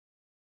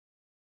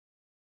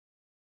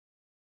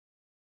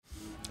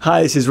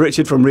Hi, this is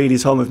Richard from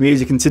Reidys Home of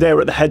Music, and today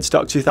we're at the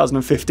Headstock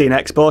 2015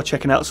 Expo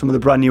checking out some of the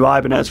brand new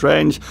Ibanez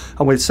range.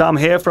 I'm with Sam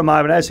here from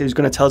Ibanez, who's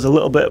going to tell us a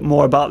little bit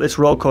more about this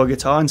Road Core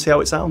guitar and see how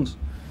it sounds.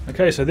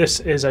 Okay, so this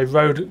is a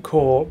Road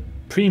Core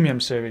Premium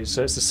series,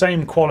 so it's the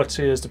same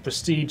quality as the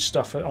Prestige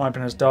stuff that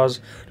Ibanez does,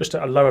 just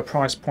at a lower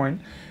price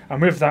point.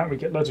 And with that we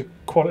get loads of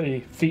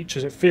quality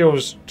features. It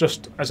feels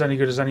just as any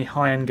good as any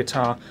high-end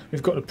guitar.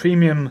 We've got the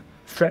premium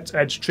fret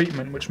edge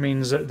treatment, which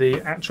means that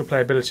the actual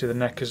playability of the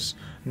neck is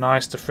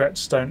nice. The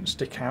frets don't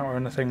stick out or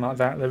anything like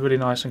that. They're really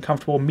nice and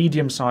comfortable,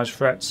 medium-sized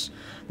frets,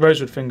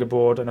 rosewood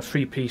fingerboard, and a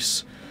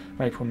three-piece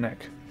maple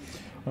neck.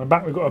 On the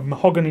back we've got a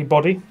mahogany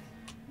body.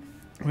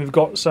 We've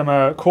got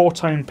some core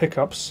tone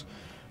pickups,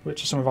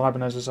 which are some of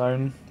Ibanez's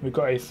own. We've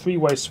got a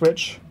three-way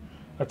switch,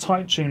 a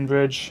tight tune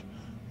bridge,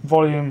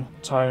 volume,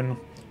 tone,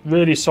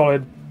 really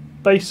solid,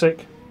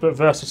 basic but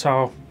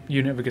versatile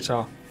unit of a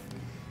guitar.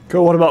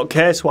 Cool, what about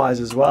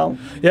case-wise as well?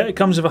 Yeah, it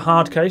comes with a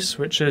hard case,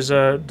 which is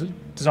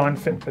designed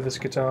fit for this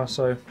guitar,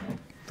 so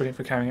brilliant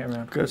for carrying it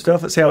around. Good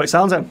stuff, let's see how it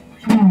sounds then.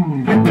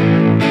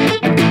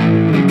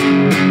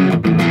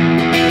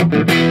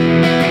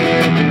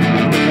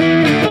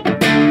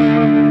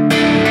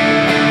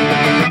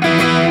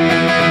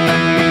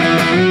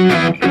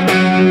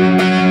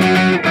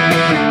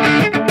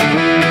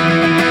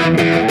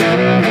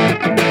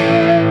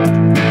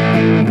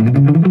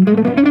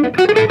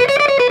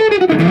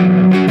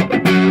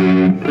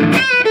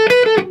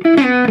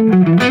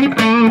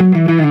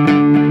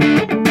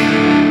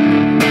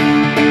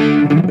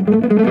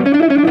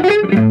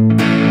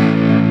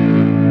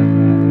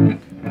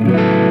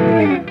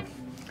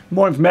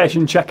 More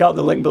information, check out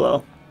the link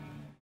below.